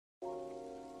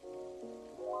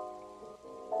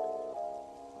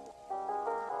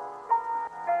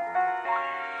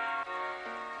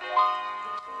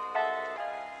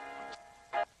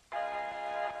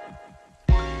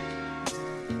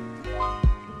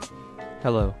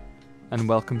Hello, and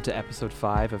welcome to episode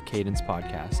 5 of Cadence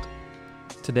Podcast.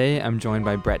 Today I'm joined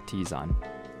by Brett Tizon.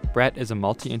 Brett is a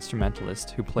multi-instrumentalist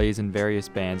who plays in various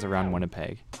bands around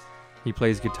Winnipeg. He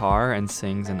plays guitar and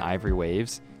sings in Ivory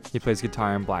Waves, he plays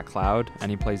guitar in Black Cloud,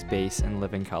 and he plays bass in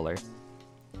Living Colour.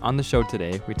 On the show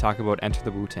today, we talk about Enter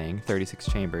the Wu-Tang, 36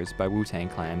 Chambers by Wu-Tang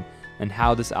Clan, and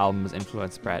how this album has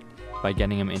influenced Brett by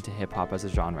getting him into hip-hop as a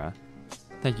genre.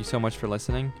 Thank you so much for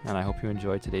listening, and I hope you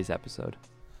enjoy today's episode.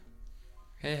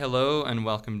 Hey, hello, and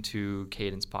welcome to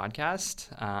Cadence Podcast.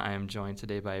 I am joined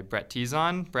today by Brett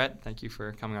Tizon. Brett, thank you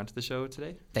for coming onto the show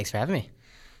today. Thanks for having me.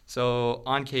 So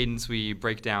on Cadence, we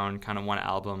break down kind of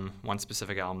one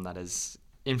specific album that has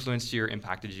influenced you or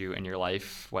impacted you in your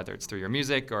life, whether it's through your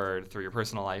music or through your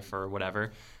personal life or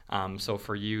whatever. So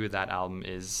for you, that album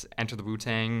is Enter the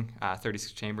Wu-Tang,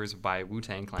 36 Chambers by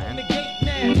Wu-Tang Clan.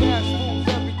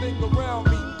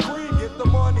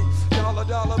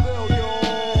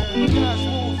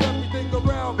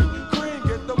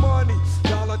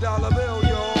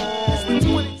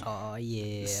 Oh,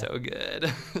 yeah. So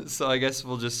good. So I guess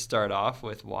we'll just start off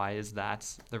with, why is that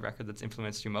the record that's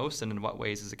influenced you most, and in what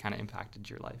ways has it kind of impacted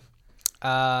your life?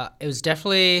 It was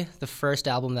definitely the first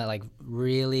album that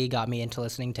really got me into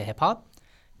listening to hip hop,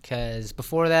 because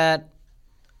before that,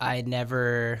 I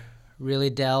never really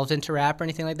delved into rap or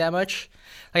anything like that much.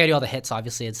 I do all the hits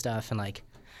obviously and stuff, and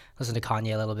listen to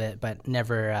Kanye a little bit, but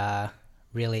never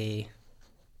really.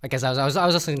 I guess I was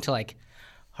listening to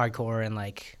hardcore and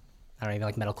I don't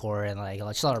even metalcore and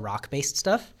just a lot of rock based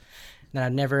stuff. And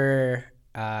I'd never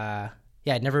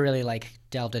really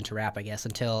delved into rap, I guess,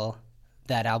 until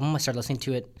that album. I started listening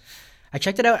to it. I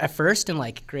checked it out at first in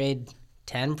grade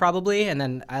 10 probably, and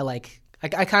then I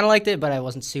kind of liked it, but I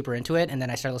wasn't super into it. And then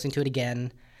I started listening to it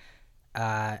again,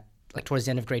 towards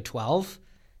the end of grade 12,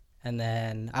 and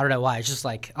then I don't know why, it's just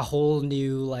a whole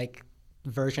new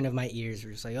version of my ears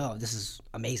were just oh, this is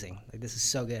amazing, this is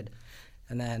so good.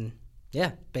 And then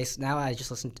now I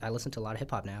listen to a lot of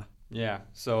hip hop now. Yeah,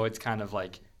 so it's kind of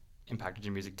impacted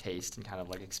your music taste and kind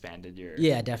of expanded your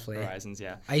definitely horizons.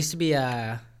 Yeah, I used to be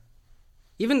I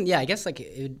guess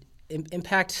it would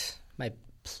impact my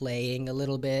playing a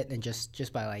little bit, and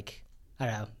just by I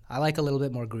don't know, I like a little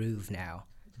bit more groove now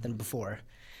than before.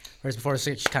 Whereas before it was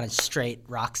just kind of straight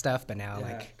rock stuff, but now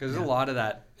because there's a lot of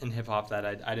that in hip hop that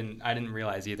I didn't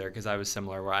realize either, because I was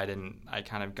similar, where I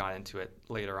kind of got into it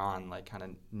later on, kind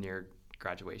of near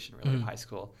graduation really of high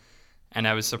school, and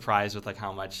I was surprised with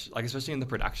how much especially in the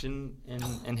production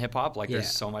in hip hop there's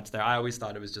so much there. I always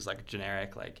thought it was just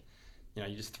generic,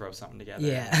 you just throw something together.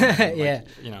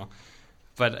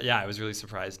 But yeah, I was really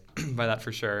surprised by that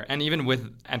for sure. And even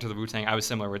with Enter the Wu-Tang, I was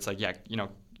similar, where it's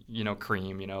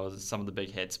Cream, some of the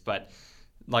big hits, but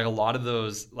a lot of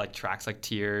those tracks like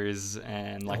Tears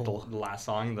and the last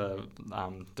song, the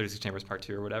 36 Chambers Part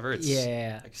 2 or whatever, it's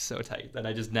so tight that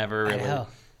I just never really. I know.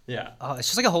 Oh, it's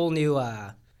just a whole new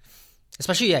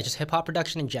especially just hip hop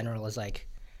production in general is you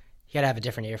gotta have a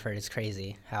different ear for it. It's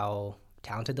crazy how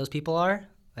talented those people are.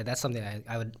 That's something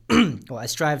I would I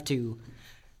strive to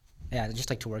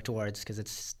just to work towards, because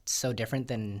it's so different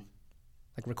than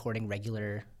recording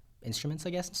regular instruments, I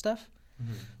guess, and stuff.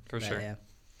 For sure. Yeah.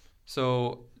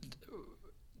 So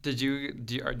did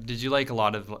you like a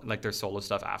lot of their solo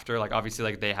stuff after?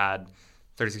 Obviously they had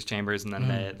 36 Chambers, and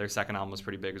then their second album was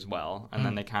pretty big as well, and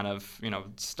then they kind of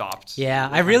stopped. Yeah,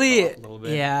 I really a little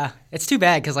bit. Yeah, it's too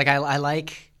bad, because I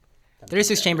like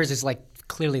 36 Chambers is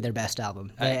clearly their best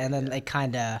album, and then they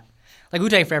kind of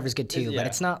Wu-Tang Forever is good too, but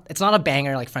it's not a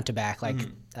banger front to back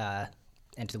Enter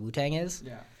the Wu-Tang is.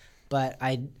 Yeah. But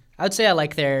I would say I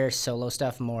like their solo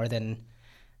stuff more than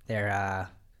their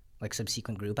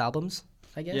subsequent group albums,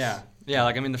 I guess. Yeah.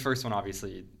 The first one,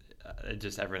 obviously, it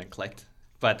just everything clicked.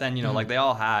 But then they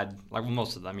all had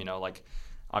most of them,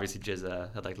 obviously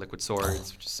GZA had Liquid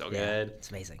Swords, which is so good.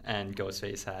 It's amazing. And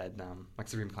Ghostface had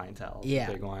Supreme Clientele, the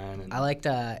big one. And I liked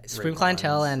Supreme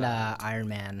Clientele and Iron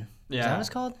Man. Yeah. Is that what it's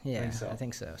called? Yeah, I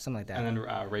think so. Something like that. And then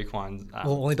Raekwon.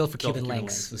 Only Built for Cuban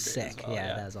Links was sick. Well,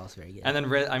 that was also very good. And then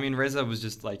RZA was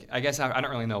just I guess I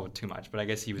don't really know too much, but I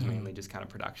guess he was mainly just kind of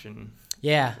production.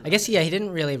 Yeah, I guess he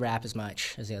didn't really rap as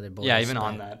much as the other boys. Yeah, even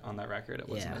on that record, it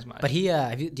wasn't as much. But do you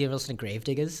ever listen to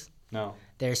Gravediggers? No.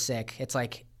 They're sick. It's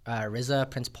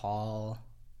RZA, Prince Paul.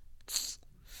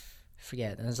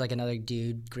 Forget. And there's another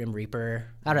dude, Grim Reaper.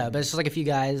 I don't know, but it's just a few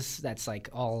guys that's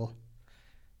all.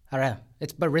 I don't know.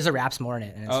 But RZA raps more in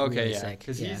it, and it's really sick.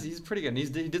 Because he's pretty good. And he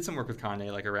did some work with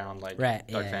Kanye, around Dark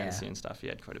Fantasy and stuff. He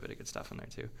had quite a bit of good stuff in there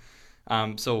too.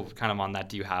 So kind of on that,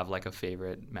 do you have a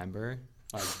favorite member?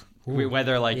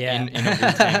 Whether in a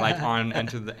Wu-Tang, on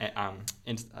Enter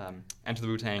the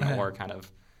Wu-Tang or kind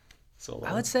of solo?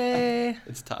 I would say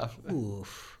It's tough.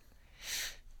 oof.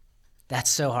 That's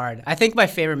so hard. I think my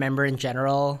favorite member in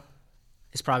general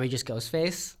is probably just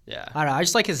Ghostface. Yeah. I don't know. I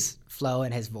just like his flow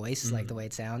and his voice, like the way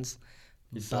it sounds.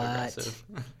 He's so But aggressive.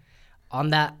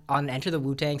 on Enter the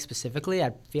Wu-Tang specifically,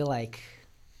 I feel like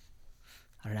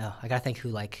I don't know. I gotta think who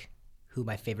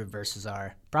my favorite verses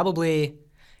are. Probably,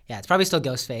 yeah, it's probably still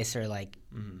Ghostface or like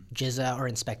Jizza or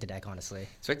Inspector Deck. Honestly,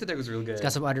 Inspector Deck was real good. it's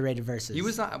got some underrated verses. He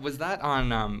was that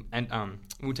on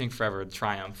Wu-Tang Forever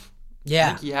Triumph. I Yeah,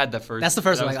 think he had the first. that's the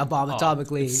first that one. Like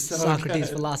atomically, it's so Socrates'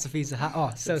 good. philosophies.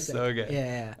 Oh, so It's sick. so good.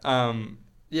 Yeah. And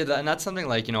that's something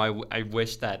like I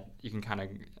wish that you can kind of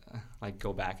like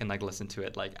go back and like listen to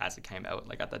it like as it came out,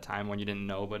 like at the time when you didn't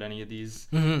know about any of these.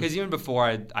 Because even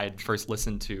before I'd first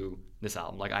listened to this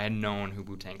album, like I had known who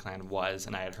Wu-Tang Clan was,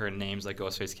 and I had heard names like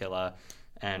Ghostface Killah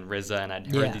and RZA, and I'd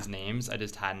heard these names. I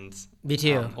just hadn't. Me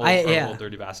too. Old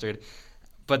Dirty Bastard.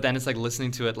 But then it's like listening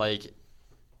to it like.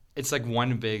 It's like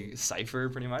one big cipher,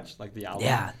 pretty much, like the album.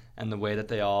 Yeah. And the way that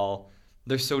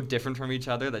they're so different from each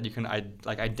other that you can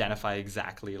identify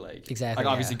exactly. Like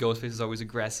obviously Ghostface is always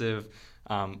aggressive.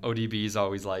 ODB is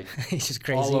always like He's just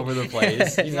crazy. all over the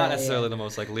place. He's not Yeah, necessarily the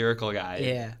most like lyrical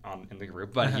guy in the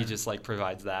group, but he just like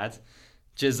provides that.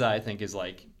 Jizza, I think, is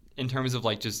like in terms of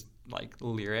like just like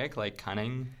lyric, like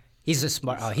cunning. He's a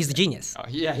smart. Oh, he's the genius. Oh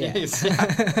yeah, he is.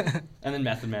 Yeah. And then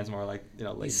Method Man's more like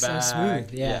laid He's back. so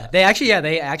smooth. Yeah. They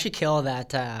actually kill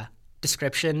that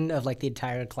description of like the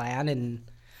entire clan and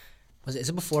is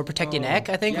it before Protect Your Neck?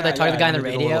 I think where they talk to the guy on the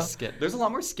radio. There's a lot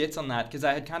more skits on that because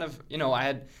I had kind of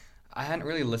I hadn't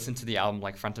really listened to the album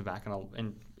like front to back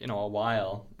in a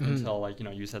while until like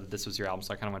you said that this was your album,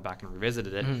 so I kind of went back and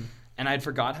revisited it. And I'd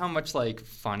forgot how much like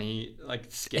funny like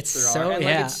skits there are, and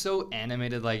like it's so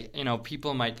animated. Like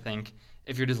people might think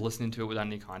if you're just listening to it without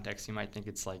any context, you might think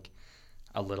it's like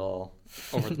a little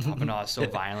over the top and so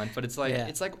violent. But it's like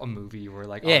it's like a movie where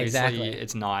like obviously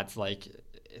it's not like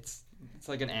it's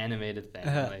like an animated thing.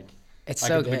 Like it's like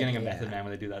so at the good. beginning of Method Man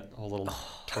when they do that whole little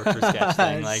torture sketch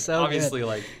thing. Like so obviously good.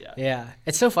 like yeah,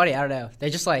 it's so funny. I don't know. They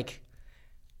just like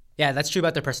that's true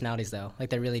about their personalities though. Like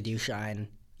they really do shine.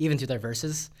 Even through their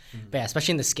verses, but yeah,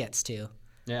 especially in the skits too.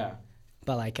 Yeah.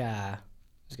 But like, I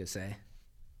was gonna say,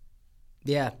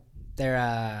 yeah,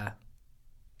 they're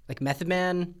like Method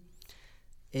Man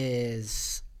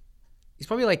he's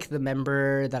probably like the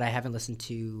member that I haven't listened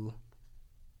to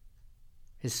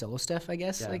his solo stuff. I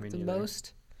guess like the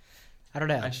most. I don't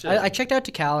know. I checked out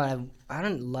Tikal and I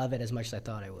didn't love it as much as I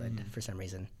thought I would for some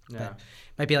reason. Yeah. But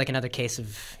might be like another case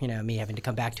of me having to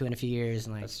come back to it in a few years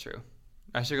and like. That's true.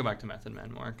 I should go back to Method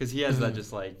Man more because he has that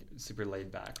just like super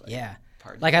laid back. Like,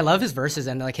 party. Like I love his verses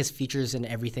and like his features and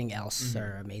everything else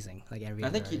are amazing. Like every. I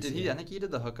think he did. I think he did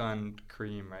the hook on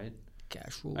Cream, right?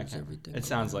 Casuals, everything. It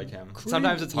sounds like him. Cream.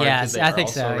 Sometimes it's hard because I they're think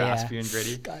also raspy and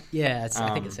gritty. I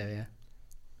think it's so. Yeah.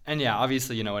 And yeah,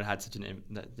 obviously, it had such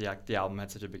the album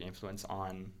had such a big influence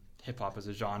on hip hop as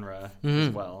a genre as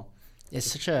well.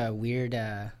 It's such a weird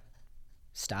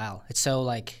style. It's so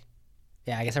like.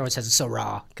 Yeah, I guess everyone says it's so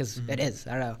raw because it is.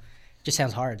 I don't know. It just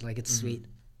sounds hard. Like it's sweet.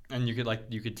 And you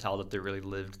could tell that they really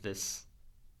lived this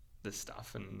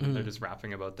stuff, and they're just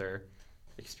rapping about their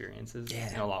experiences.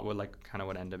 Yeah. A lot with like kind of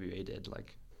what NWA did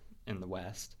like in the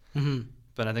West.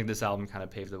 But I think this album kind of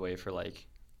paved the way for like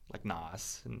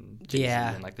Nas and Jay-Z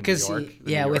and like the New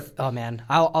York.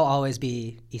 I'll always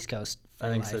be East Coast. For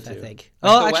I think life, so too. I think.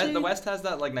 Like the West has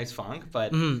that like nice funk,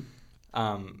 but.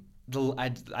 I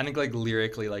think like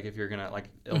lyrically, like if you're gonna like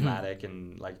Illmatic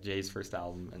and like Jay's first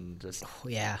album and just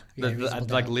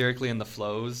like lyrically and the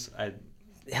flows, I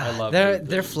love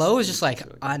their flow is just like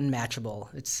unmatchable.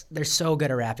 They're so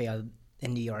good at rapping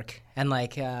in New York, and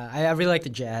like I really like the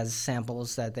jazz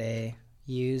samples that they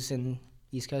use in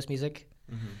East Coast music.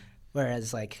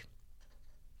 Whereas like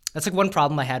that's like one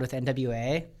problem I had with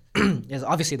NWA is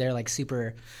obviously they're like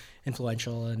super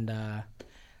influential and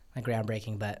like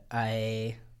groundbreaking, but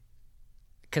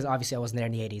because obviously I wasn't there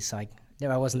in the 80s, so I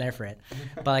wasn't there for it.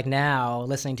 But like now,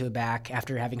 listening to it back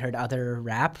after having heard other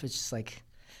rap, it's just like,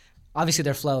 obviously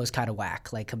their flow is kind of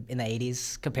whack, like in the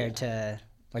 80s compared to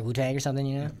like Wu-Tang or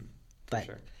something, But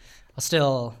I'll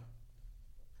still,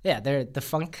 the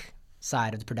funk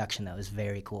side of the production though is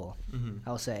very cool.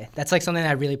 I'll say that's like something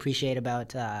I really appreciate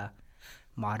about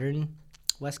modern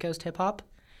West Coast hip hop,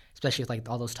 especially with like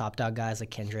all those top dog guys like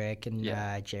Kendrick and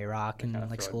J-Rock and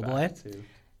like Schoolboy.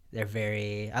 They're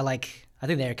very. I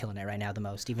think they're killing it right now the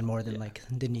most, even more than like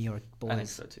the New York boys. I think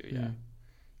so too. Yeah,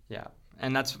 yeah,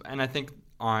 and I think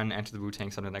on Enter the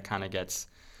Wu-Tang something that kind of gets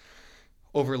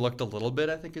overlooked a little bit,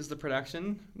 I think, is the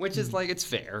production, which is like, it's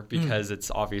fair because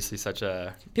it's obviously such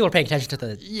a People are paying attention to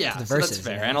the so verses. that's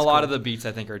fair. You know? And It's a lot cool. of the beats,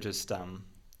 I think, are just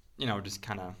just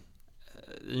kind of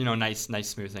nice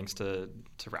smooth things to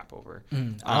rap over.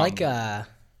 I like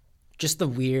just the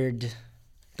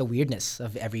weirdness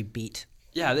of every beat.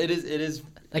 Yeah, it is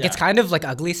Like it's kind of like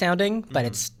ugly sounding, but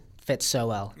it's fits so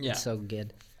well. Yeah. It's so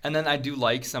good. And then I do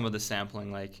like some of the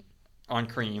sampling, like on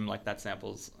Cream, like that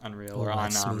sample's unreal, or on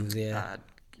that's smooth, yeah.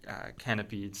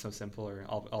 Canopy, So Simple, or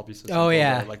I'll Be So Oh, Simple,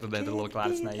 yeah. or like the little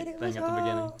Gladys Knight thing at the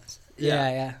beginning.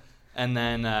 Yeah. And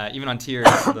then even on Tears,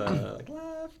 the like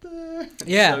laughter.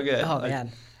 Yeah. So good. Oh, Like,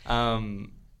 man.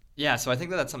 yeah, so I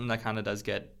think that's something that kind of does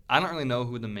get. I don't really know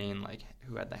who the main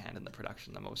who had the hand in the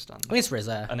production the most on. I think it's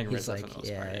RZA. I think He's RZA for the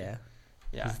most part. Yeah.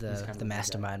 Yeah, He's kind the of guy.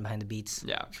 mastermind behind the beats.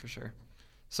 Yeah, for sure.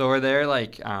 So are there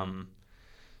like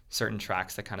certain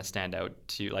tracks that kind of stand out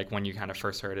to you, like when you kind of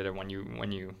first heard it, or when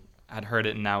you had heard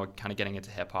it and now kind of getting into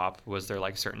hip hop? Was there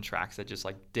like certain tracks that just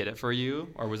like did it for you,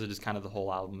 or was it just kind of the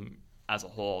whole album as a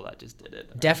whole that just did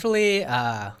it? Definitely,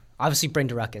 obviously Bring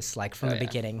the Ruckus. Like from Oh, the yeah.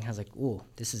 beginning, I was like, ooh,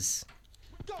 this is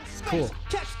It's cool.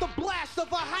 Catch the blast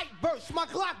of a hype burst. My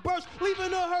Glock burst,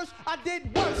 leaving a hearse. I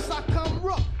did worse. I come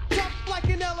rough, jump like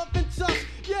an elephant tusk.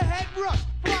 Your head rush,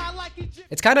 fly like Egypt.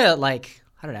 It's kind of like,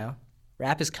 I don't know,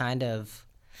 rap is kind of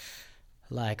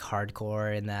like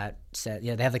hardcore in that set.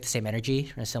 Yeah, they have like the same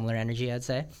energy, or a similar energy, I'd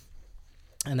say.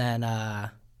 And then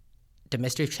The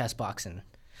Mystery of Chess Boxing.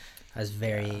 I was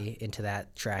very into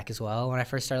that track as well when I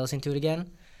first started listening to it again.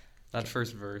 That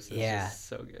first verse is Yeah. just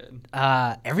so good.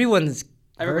 Everyone's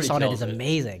Everybody verse on it kills is it.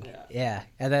 amazing. Yeah. Yeah.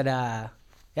 And then, I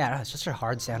don't know, it's just a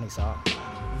hard sounding song.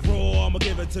 Raw, I'ma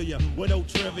give it to you with no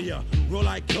trivia. Roll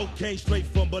like cocaine straight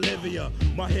from Bolivia.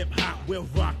 My hip hop will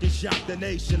rock and shock the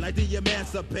nation like the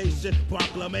Emancipation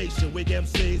Proclamation. Weak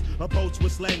MCs approach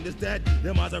with slang that's dead.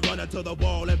 Them eyes are running to the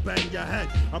wall and bang your head.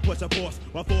 I push a force,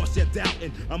 my force you're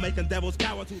doubting. I'm making devils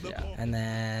cower to the ball. And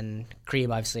then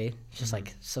Cream, obviously, it's just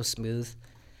like so smooth.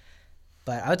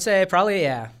 But I would say probably,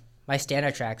 my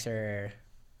standout tracks are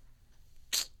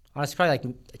honestly probably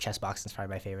like Chess Boxing's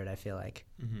probably my favorite. I feel like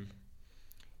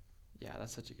Yeah,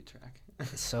 that's such a good track.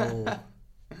 it's so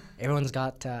everyone's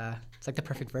got it's like the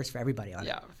perfect verse for everybody on it.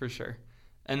 Yeah, for sure.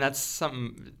 And that's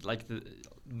something like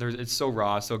it's so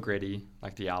raw, so gritty,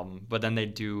 like the album. But then they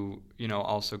do,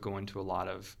 also go into a lot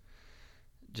of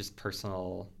just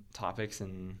personal topics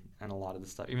and a lot of the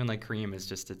stuff. Even like Cream is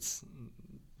just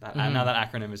now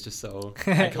that acronym is just so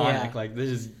iconic. Yeah. Like this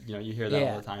is you hear that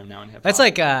Yeah. all the time now in hip hop. That's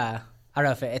like I don't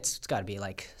know if it's got to be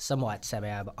like somewhat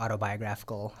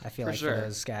semi-autobiographical. I feel For like sure. for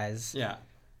those guys. Yeah,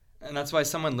 and that's why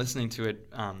someone listening to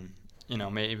it,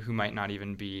 maybe who might not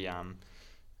even be,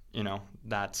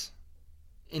 that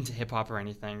into hip hop or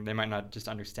anything, they might not just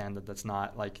understand that that's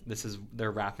not like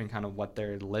they're rapping kind of what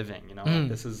they're living. Like,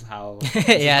 this is how. This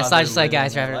is Yeah, how it's they're not just like living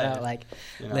guys their rapping life, about like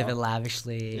you know? living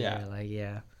lavishly. Yeah. Or like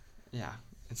yeah. Yeah,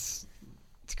 it's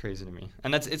crazy to me,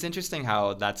 and it's interesting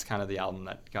how that's kind of the album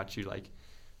that got you like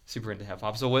super into hip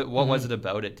hop. So what was it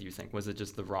about it? Do you think was it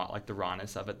just the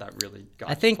rawness of it that really got?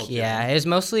 I think pulled you in? it was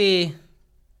mostly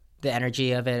the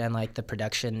energy of it and like the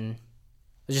production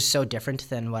was just so different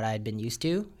than what I'd been used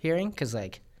to hearing. Because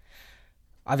like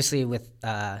obviously with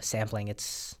sampling,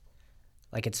 it's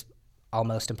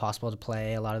almost impossible to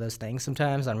play a lot of those things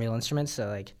sometimes on real instruments. So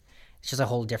like it's just a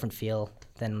whole different feel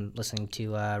than listening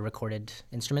to recorded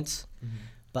instruments.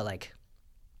 But like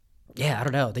I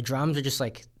don't know, the drums are just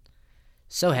like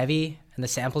so heavy and the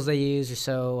samples they use are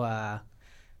so I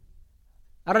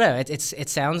don't know, it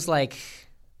sounds like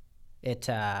it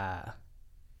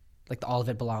like all of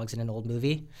it belongs in an old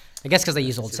movie, I guess, because they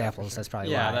use old see that for samples. sure. That's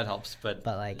probably Yeah, why. that helps. But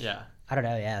like yeah, I don't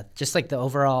know, just like the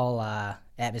overall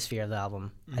atmosphere of the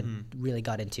album I really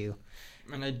got into.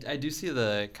 and I do see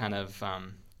the kind of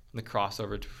the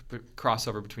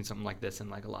crossover between something like this and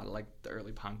like a lot of like the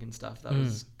early punk and stuff that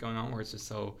was going on, where it's just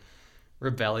so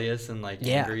rebellious and like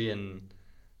angry, and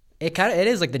It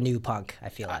is like the new punk, I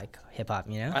feel like, hip hop,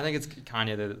 you know? I think it's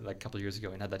Kanye that like a couple of years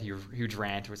ago he had that huge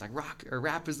rant where it's like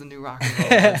rap is the new rock and roll.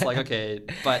 And it's like, okay,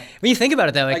 but When you think about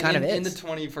it though, it like kind of in is. the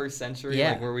 21st century,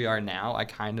 Yeah. like where we are now, I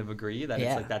kind of agree that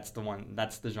Yeah. it's like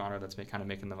that's the genre that's kind of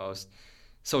making the most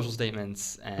social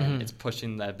statements, and it's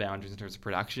pushing the boundaries in terms of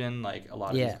production. Like a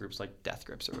lot of these groups like Death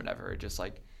Grips or whatever are just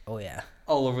like Oh yeah.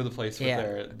 all over the place with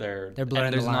Yeah. their They're blurring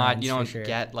and the there's not lines, you for don't sure.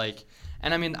 get like,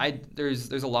 and I mean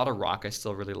there's a lot of rock I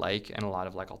still really like and a lot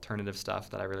of like alternative stuff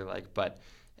that I really like, but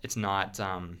it's not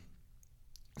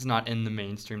in the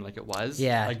mainstream like it was.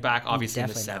 Yeah, like back obviously in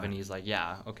the definitely not.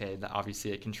 70s, like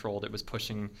obviously it was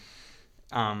pushing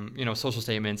social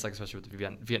statements, like especially with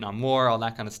the Vietnam War, all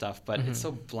that kind of stuff. But it's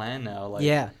so bland now. Like,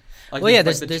 Yeah. Like Well, yeah,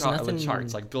 there's there's nothing. the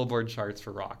charts, like Billboard charts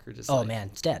for rock, are just. Oh like, man,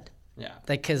 it's dead. Yeah.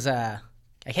 Like, cause I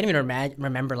can't even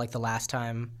remember like the last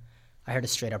time I heard a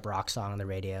straight up rock song on the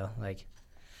radio. Like,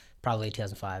 probably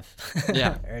 2005.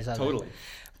 Yeah. or something. Totally.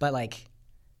 But like,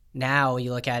 now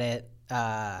you look at it,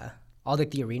 all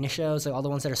like the arena shows, like all the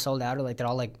ones that are sold out are like they're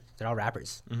all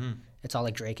rappers. Mm-hmm. It's all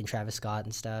like Drake and Travis Scott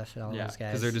and stuff and all Yeah, those guys.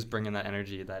 because they're just bringing that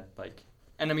energy that like,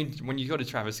 and I mean, when you go to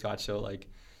Travis Scott's show, like,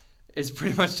 it's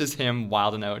pretty much just him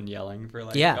wilding out and yelling for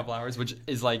like Yeah. a couple hours, which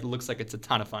is like looks like it's a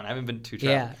ton of fun. I haven't been to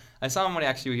Travis. Yeah. I saw him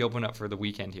when he opened up for The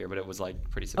Weeknd here, but it was like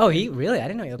pretty. Oh, he really? I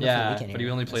didn't know he opened for the Yeah, weekend. but he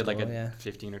here. only That's played like cool, a yeah.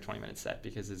 15 or 20-minute set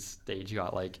because his stage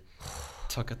got like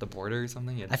took at the border or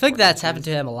something. He had I feel like 4 that's inches. happened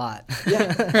to him a lot.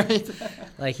 Yeah, right.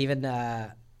 Like even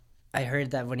I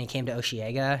heard that when he came to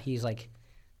Osheaga, he's like,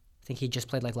 I think he just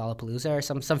played like Lollapalooza or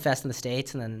some fest in the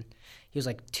States, and then he was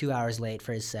like 2 hours late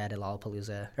for his set at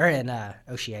Lollapalooza or in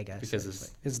Osheaga Because so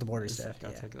it's the border stuff. Yeah.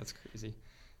 That's crazy.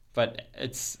 But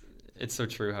it's so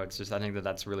true how it's just, I think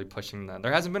that's really pushing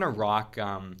there hasn't been a rock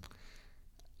kind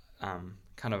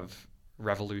of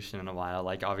revolution in a while.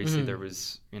 Like obviously there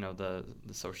was, the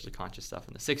socially conscious stuff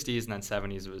in the 60s, and then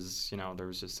 70s was, there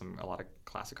was just a lot of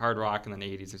classic hard rock, and then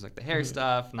 80s there's like the hair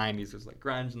stuff, 90s was like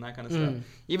grunge and that kind of stuff.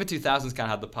 Even 2000s kind of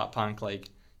had the pop punk, like,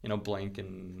 Blink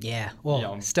and Yeah, well, you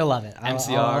know, still love it.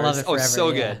 MCR. I'll love it forever. so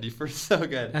yeah. good. You're so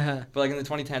good. Uh-huh. But like in the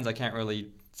 2010s, I can't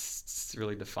really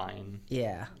define.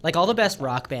 Yeah, like all the best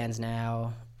rock bands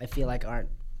now, I feel like aren't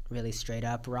really straight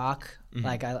up rock.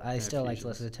 Like I still like to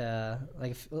listen to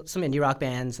like some indie rock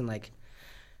bands and like,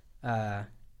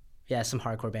 some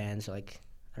hardcore bands. Like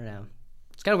I don't know,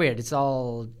 it's kind of weird. It's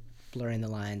all blurring the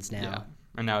lines now. Yeah,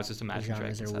 and now it's just Imagine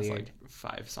genres Dragons are has weird. like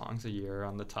 5 songs a year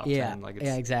on the top Yeah, 10. Like it's,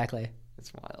 yeah, exactly.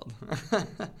 It's wild.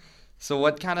 So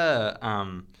what kind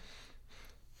of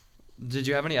did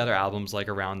you have any other albums like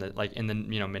around the like in the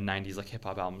mid 90s like hip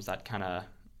hop albums that kind of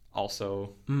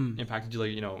also impacted you?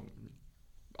 Like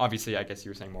obviously I guess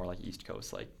you were saying more like East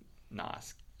Coast like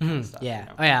Nas kind of stuff. Yeah.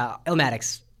 Oh yeah,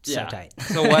 Illmatic's so Yeah. tight.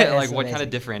 So what It's like what kind amazing. of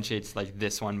differentiates like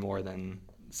this one more than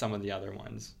some of the other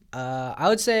ones? I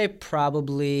would say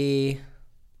probably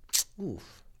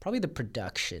the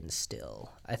production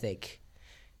still. I think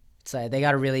it's they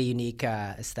got a really unique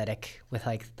aesthetic with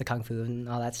like the kung fu and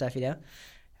all that stuff,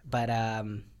 But I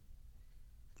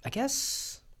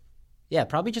guess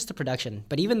probably just the production.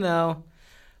 But even though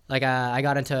like I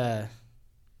got into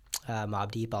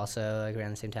Mobb Deep also like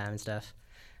around the same time and stuff,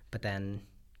 but then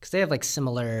because they have like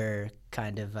similar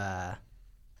kind of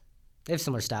they have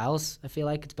similar styles. I feel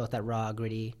like it's both that raw,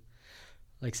 gritty,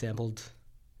 like sampled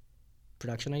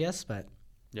production, I guess. But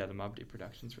Yeah, the Mobb Deep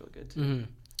production's really good too.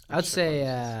 I would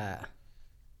say.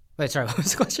 Wait, sorry. What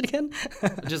was the question again?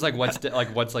 Just like what's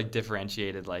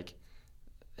differentiated like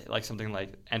something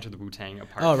like Enter the Wu-Tang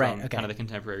apart Oh, from right, okay. kind of the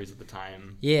contemporaries at the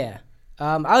time. Yeah,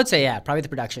 I would say probably the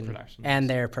production Production, and yes.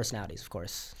 their personalities, of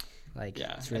course. Like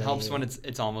Yeah, it's it helps when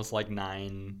it's almost like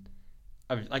 9.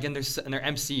 Like and they're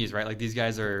MCs, right? Like these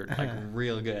guys are like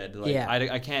real good. Like Yeah.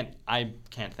 I can't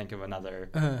think of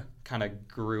another kind of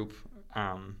group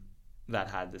that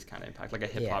had this kind of impact, like a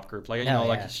hip hop group, like Oh,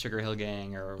 like yeah. a Sugar Hill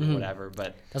Gang or whatever.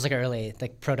 But that was like early,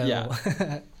 like proto.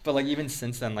 Yeah. but like even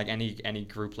since then, like any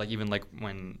group, like even like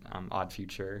when Odd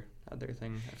Future had their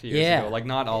thing a few years Yeah. ago, like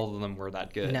not all of them were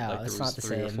that good. No, like there it's was not the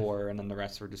 3 or same. 4, and then the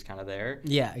rest were just kind of there.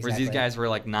 Yeah, Whereas exactly. these guys were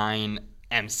like 9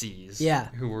 MCs. Yeah,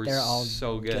 who were they're all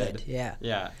so good. Yeah,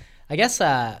 Yeah. I guess.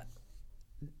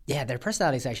 Their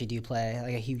personalities actually do play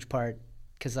like a huge part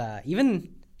because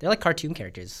even they're like cartoon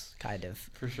characters, kind of.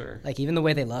 For sure. Like even the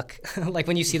way they look, like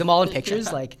when you see them all in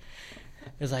pictures, like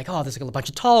there's like there's like a bunch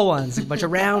of tall ones, a bunch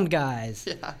of round guys.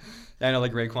 Yeah. I know,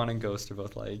 like Raekwon and Ghost are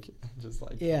both like just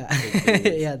like Yeah, big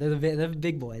dudes. yeah, they're the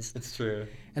big boys. It's true.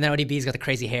 And then ODB's got the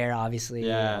crazy hair, obviously.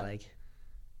 Yeah. Like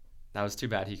That was too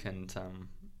bad he couldn't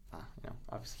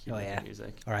obviously keep making yeah.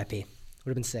 music. R.I.P. Would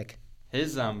have been sick.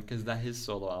 His because his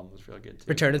solo album was real good too.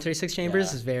 Return to 36 Chambers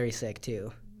Yeah. is very sick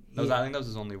too. I think that was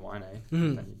his only one,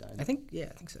 Then he died. I think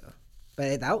so.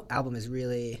 But that album is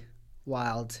really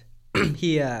wild.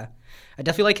 I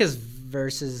definitely like his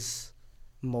verses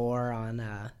more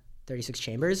on 36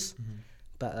 Chambers,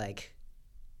 but like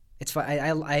it's fun.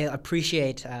 I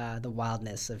appreciate the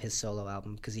wildness of his solo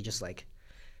album because he just like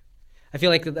I feel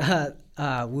like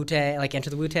Wu-Tang, like Enter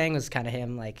the Wu-Tang was kind of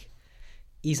him like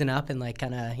easing up and like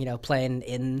kind of playing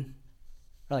in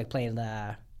or like playing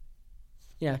the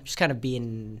just kind of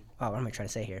being what am I trying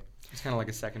to say here? It's kind of like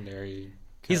a secondary.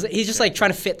 He's just like trying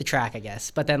to fit the track, I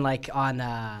guess. But then like on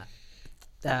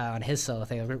his solo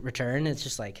thing, Return, it's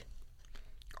just like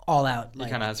all out. He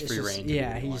kind of has it's free just- reign. To Yeah,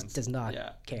 do what he wants. just does not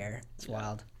Yeah. care. It's Yeah.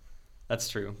 wild. That's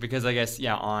true because I guess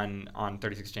on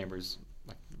 36 Chambers,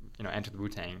 like Enter the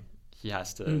Wu-Tang, he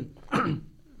has to.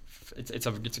 It's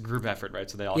a group effort, right?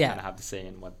 So they all Yeah. kind of have to say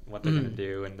in what they're gonna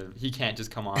do, and he can't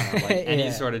just come on like any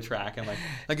Yeah. sort of track and like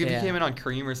if Yeah. he came in on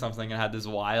Cream or something and had this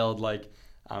wild like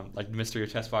Mystery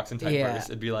of Chess Boxing type Yeah. verse,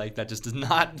 it'd be like that just does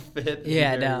not fit. It'd be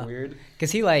Yeah, very no. weird.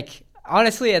 Because he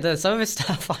honestly, some of his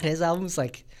stuff on his albums,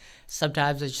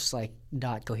 sometimes it's just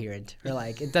not coherent or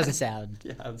it doesn't sound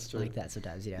Yeah, that's true. like that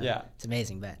sometimes. Yeah. It's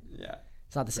amazing, but Yeah,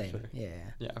 it's not the same. sure. Yeah.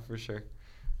 yeah, for sure.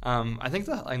 I think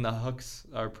the hooks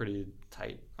are pretty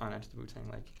tight on Enter the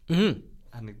Wu-Tang. Mm-hmm.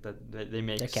 I think that they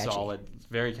make They're catchy. solid,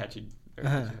 very catchy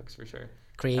hooks for sure.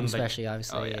 Cream, And, especially,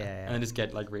 obviously. Oh yeah. Yeah. And then just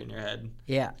get right in your head.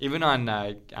 Yeah. Even on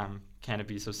Can It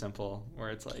Be So Simple,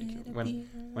 where it's when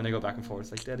they go back and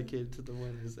forth, it's dedicated to the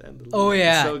winners and the losers. Oh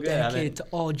yeah. It's so good. Dedicated to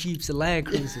all Jeeps and Land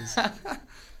Cruisers. I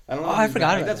don't know. Oh, I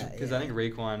forgot about that, Because yeah. I think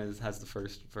Raekwon has the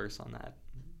first verse on that.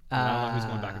 And I don't know who's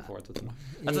going back and forth with them.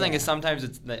 That's the thing yeah. is sometimes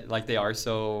it's they are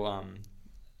so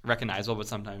recognizable, but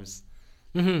sometimes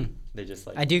Mm-hmm. they just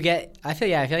I feel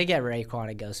like I get Raekwon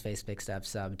and Ghostface mixed up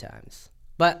sometimes.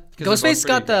 But 'Cause they're both Ghostface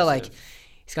got pretty the aggressive.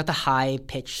 he's got the high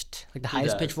pitched, the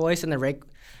highest pitched does. voice, and the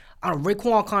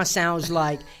Raekwon kind of sounds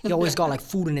like he always got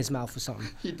food in his mouth or something.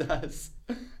 He does,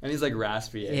 and he's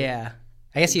raspy. Eh? Yeah,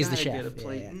 I guess he's the Gotta chef. Get a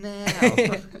plate Yeah,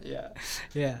 now. Yeah.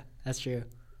 yeah, that's true.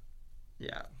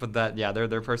 Yeah, but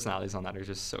their personalities on that are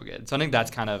just so good. So I think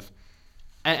that's kind of,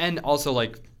 and also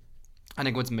I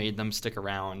think what's made them stick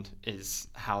around is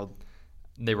how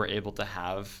they were able to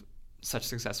have such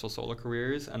successful solo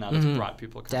careers, and now that's brought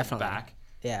people kind Definitely. of back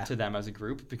Yeah. to them as a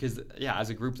group because as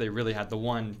a group they really had the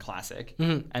one classic,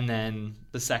 Mm-hmm. and then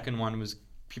the second one was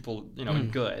people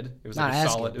good. It was Not a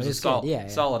as solid, good, it was but a it's good. Yeah, yeah.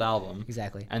 solid album.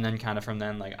 Exactly. And then kind of from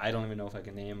then I don't even know if I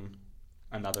can name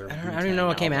another. I don't even know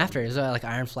what came album. after. Is it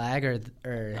Iron Flag or I don't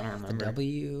the remember.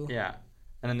 W? Yeah,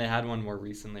 and then they had one more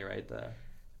recently, right? It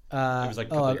was a oh,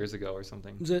 couple years ago or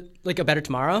something. Was it A Better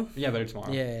Tomorrow? Yeah, Better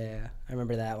Tomorrow. Yeah, I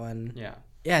remember that one. Yeah.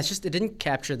 Yeah, it's just it didn't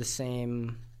capture the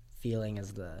same feeling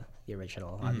as the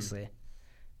original, obviously.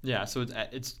 Yeah, so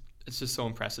it's just so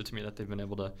impressive to me that they've been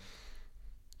able to,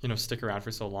 stick around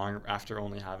for so long after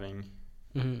only having,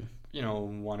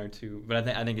 one or two. But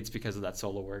I think it's because of that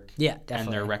solo work. Yeah, And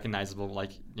definitely. they're recognizable,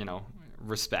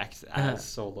 respect as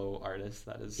solo artists.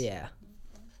 That is. Yeah.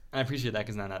 And I appreciate that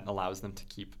because then that allows them to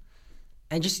keep.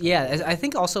 And just I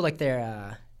think also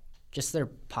their just their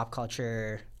pop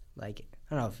culture, I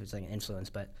don't know if it's an influence,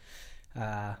 but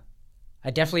I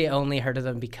definitely only heard of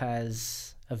them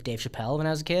because of Dave Chappelle when I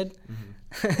was a kid.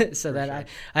 Mm-hmm. So that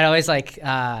I'd always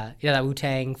that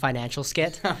Wu-Tang financial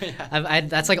skit. Oh, yeah.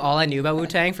 That's all I knew about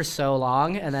Wu-Tang for so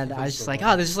long, and then I was just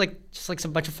this is just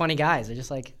some bunch of funny guys. They're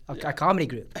just a comedy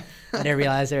group. I didn't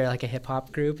realize they're a hip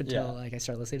hop group until I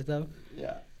started listening to them.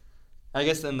 Yeah. I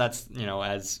guess then that's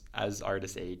as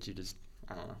artists age, you just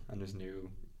I don't know, and there's new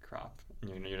crop.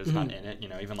 You're just not in it.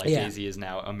 Even Jay-Z is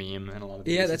now a meme in a lot of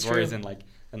places. Yeah, that's Whereas true. in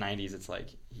the 90s, it's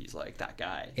he's that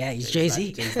guy. Yeah, he's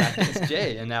Jay-Z. Jay-Z. It's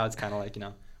Jay, and now it's kind of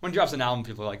when he drops an album,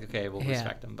 people are okay, we'll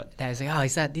respect him. But I was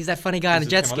he's that funny guy on the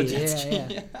jet ski.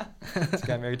 Yeah. This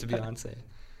guy married to Beyonce.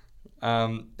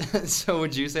 So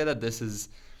would you say that this is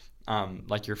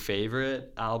your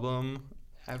favorite album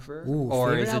ever? Ooh, or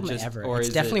favorite is it album just ever. or It's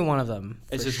is definitely it, one of them.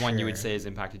 it's for just one you would sure. say has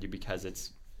impacted you because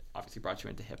it's obviously brought you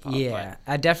into hip hop. Yeah,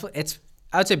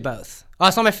 I would say both. Oh,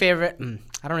 it's not my favorite.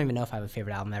 I don't even know if I have a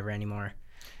favorite album ever anymore.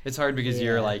 It's hard because Yeah.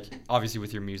 you're obviously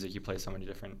with your music you play so many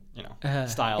different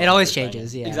styles. It and always everything.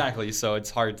 changes, yeah. Exactly. So it's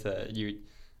hard to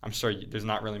I'm sure there's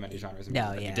not really many genres of music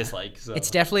that you dislike. So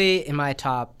It's definitely in my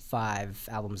top 5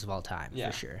 albums of all time,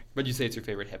 for sure. But you say it's your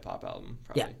favorite hip hop album,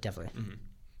 probably. Yeah, definitely. Mm-hmm.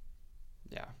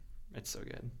 Yeah, it's so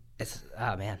good. It's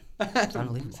man, it's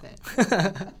unbelievable.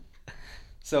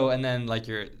 So and then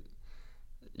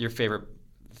your favorite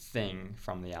thing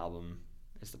from the album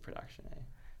is the production, eh?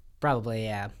 Probably,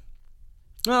 yeah.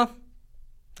 Well,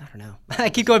 I don't know. I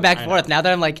keep going back and forth now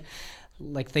that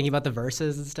I'm thinking about the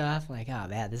verses and stuff. Oh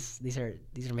man, these are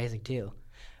amazing too.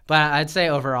 But I'd say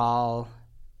overall,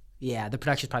 yeah, the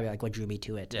production's probably what drew me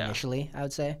to it initially. I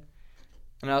would say.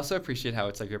 And I also appreciate how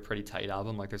it's a pretty tight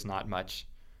album. There's not much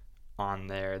on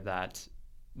there that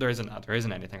there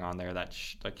isn't anything on there that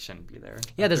shouldn't be there.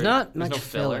 Yeah, there's not much no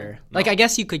filler. No. I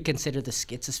guess you could consider the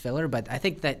skits as filler, but I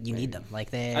think that you need them. I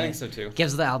think so too.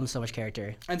 Gives the album so much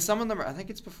character. And some of them, I think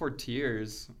it's before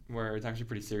Tears, where it's actually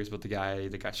pretty serious about the guy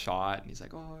that got shot, and he's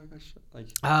oh, I got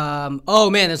shot. Oh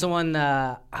man, there's the one.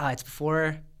 It's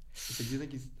before. Do you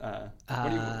think he's?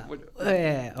 What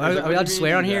yeah. Are we allowed to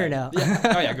swear on here or no?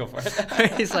 Yeah. Oh yeah, go for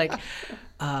it. He's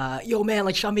yo man,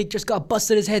 like Shameik just got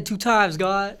busted his head 2 times,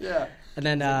 God. Yeah. And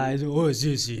then he's like, oh, is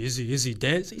he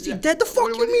dead? Is he Yeah. dead? The fuck What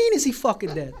you do you- mean? Is he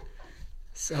fucking dead?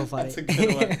 So funny. That's a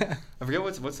good one. I forget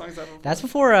what song is that? That's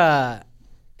before.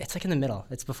 It's like in the middle.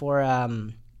 It's before. I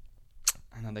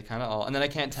know they kind of all, and then I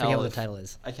can't Forget tell what if the title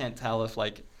is. I can't tell if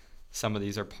like some of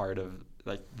these are part of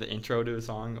like the intro to a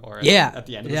song or Yeah. at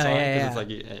the end of the Yeah, song. yeah, 'Cause yeah. it's like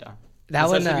yeah. That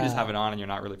Especially one, if you just have it on and you're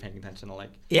not really paying attention to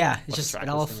like Yeah, what it's the just track it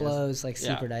all listing is. flows like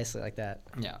Yeah. super nicely like that.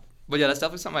 Yeah. But yeah, that's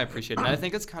definitely something I appreciate. And I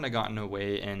think it's kind of gotten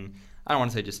away in, I don't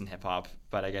want to say just in hip hop,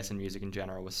 but I guess in music in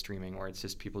general with streaming, where it's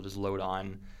just people just load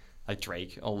on, like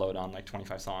Drake will load on like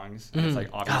 25 songs. And it's like,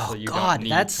 obviously you God, don't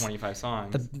need that's 25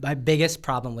 songs. My biggest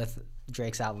problem with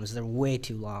Drake's albums is they're way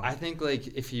too long. I think like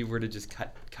if he were to just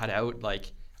cut out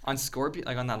like on Scorpion,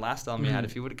 like on that last album he had,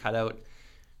 if he would have cut out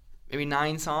maybe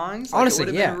 9 songs, like, Honestly, it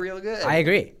would yeah, have been real good. I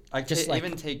agree. Like, Just like-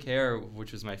 even Take Care,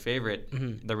 which was my favorite,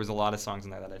 there was a lot of songs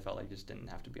in there that I felt like just didn't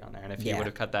have to be on there. And if he Yeah. would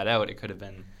have cut that out, it could have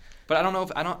been. But I don't know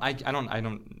if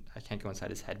I can't go inside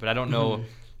his head. But I don't know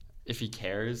if he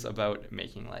cares about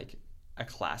making like a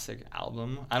classic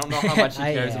album. I don't know how much he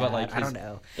cares about like. I don't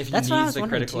know. If he That's what I needs was the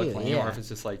wondering critical too, acclaim, yeah. or if it's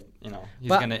just like he's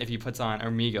But- gonna if he puts on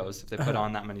or Migos if they put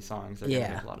on that many songs, they're gonna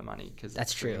Yeah. make a lot of money because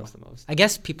That's true. the most. I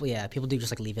guess people do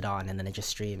just like leave it on and then it just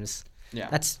streams. Yeah.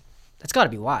 That's got to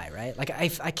be why, right? Like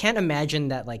I can't imagine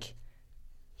that like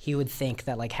he would think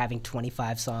that like having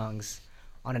 25 songs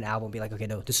on an album would be like, okay,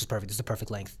 no, this is perfect. This is the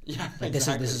perfect length. Yeah, Like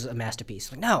exactly. this is a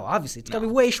masterpiece. Like no, obviously it's got to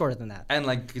be way shorter than that. And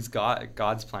like, because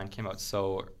God's Plan came out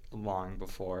so long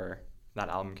before that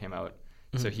album came out,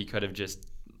 so he could have just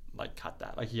like cut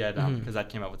that. Like he had because that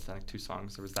came out with like 2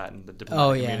 songs. There was that in the Diplomatic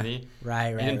Oh yeah, Community.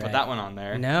 right. He didn't put that one on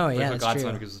there. No, but yeah, he put that's God's true.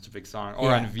 Plan because it was such a big song. Or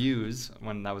Yeah. on Views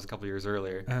when that was a couple years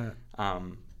earlier.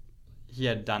 He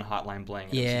had done Hotline Bling.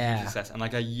 And it was a Yeah. huge success. And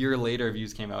like a year later,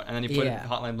 Views came out, and then he put Yeah.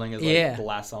 Hotline Bling as like Yeah. the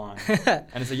last song. And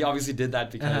it's like he obviously did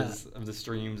that because of the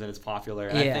streams and it's popular.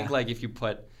 And I Yeah. think like if you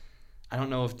put, I don't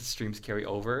know if the streams carry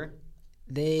over.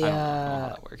 They I don't know how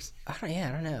that works. I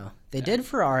don't know. They did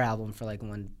for our album for like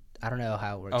one. I don't know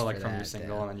how it works. Oh, like for from that, your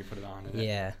single, and then you put it on. And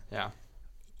Yeah. Yeah.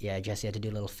 Yeah, Jesse had to do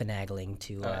a little finagling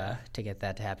to yeah. to get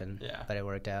that to happen. Yeah. But it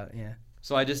worked out. Yeah.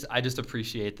 So I just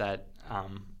appreciate that,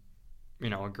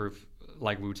 a group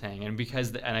like Wu-Tang, and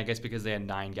I guess because they had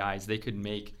 9 guys, they could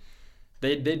make.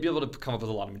 They'd be able to come up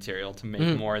with a lot of material to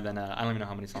make more than I don't even know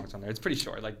how many songs on there. It's pretty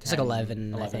short, like 10, It's like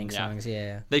 11 I think, yeah. songs.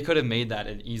 Yeah. They could have made that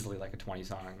an easily like a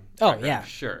 20-song. Oh, record, yeah.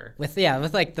 sure. With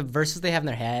like the verses they have in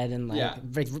their head and like Yeah.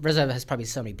 RZA has probably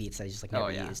so many beats that he's just like never Oh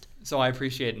yeah. used. So I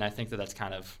appreciate it, and I think that that's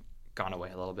kind of gone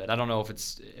away a little bit. I don't know if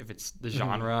it's the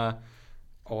genre,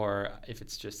 or if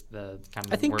it's just the kind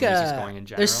of I think where music's going in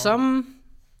general. there's some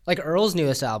like Earl's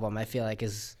newest album. I feel like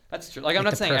is That's true. Like I'm like not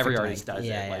the saying every perfect artist length. does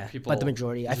Yeah, it. Like yeah. people, But the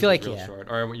majority- I this feel is like, real yeah. short.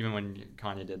 Or even when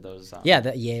Kanye did those. the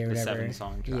the Ye or whatever.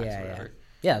 7-song tracks yeah, or whatever.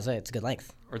 Yeah, it's a good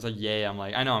length. Or it's like Ye. I'm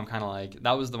like, I know. I'm kind of like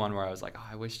that was the one where I was like, oh,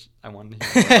 I wish I wanted to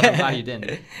hear more, but I'm glad you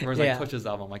didn't. Whereas Yeah. like Push's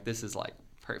album, like this is like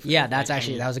perfect. Yeah, that's Like,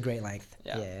 actually that was a great length.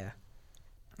 Yeah. Yeah.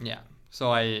 Yeah.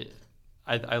 So I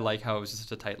like how it was just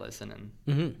such a tight listen, and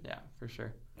Mm-hmm. yeah, for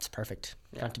sure. It's perfect.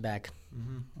 Yeah. Front to back.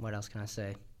 What else can I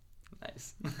say?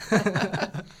 Nice.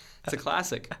 It's a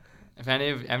classic. If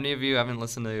any of you haven't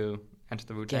listened to Enter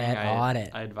the Wu-Tang, Get on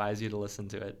it. I advise you to listen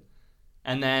to it.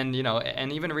 And then,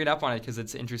 and even read up on it, because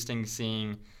it's interesting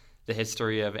seeing the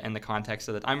history of and the context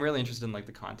of it. I'm really interested in like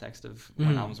the context of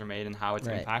when albums were made and how it's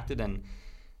Right. impacted, and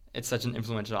it's such an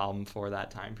influential album for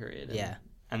that time period. And, Yeah.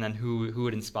 And then who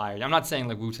it inspired. I'm not saying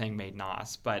like Wu-Tang made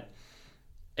Nas, but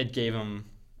it gave him,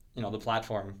 the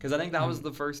platform, because I think that was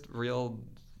the first real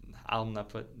album that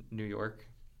put New York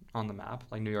on the map,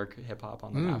 like New York hip hop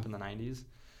on the map in the 90s.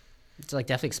 It's like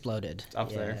definitely exploded. It's up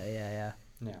there. Yeah.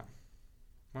 Yeah.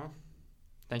 Well,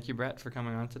 thank you, Brett, for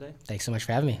coming on today. Thanks so much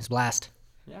for having me. It's a blast.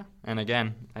 Yeah. And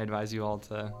again, I advise you all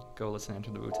to go listen to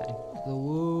Enter the Wu-Tang.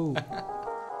 Woo.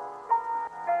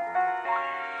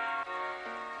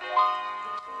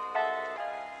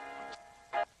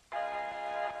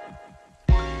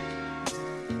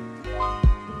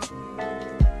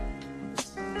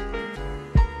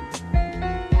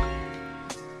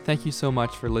 Thank you so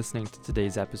much for listening to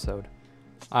today's episode.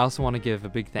 I also want to give a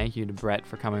big thank you to Brett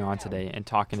for coming on today and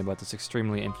talking about this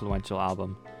extremely influential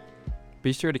album.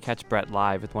 Be sure to catch Brett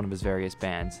live with one of his various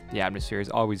bands. The atmosphere is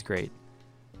always great.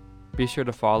 Be sure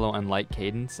to follow and like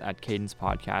Cadence at Cadence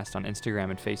Podcast on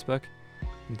Instagram and Facebook.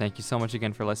 And thank you so much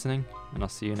again for listening, and I'll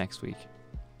see you next week.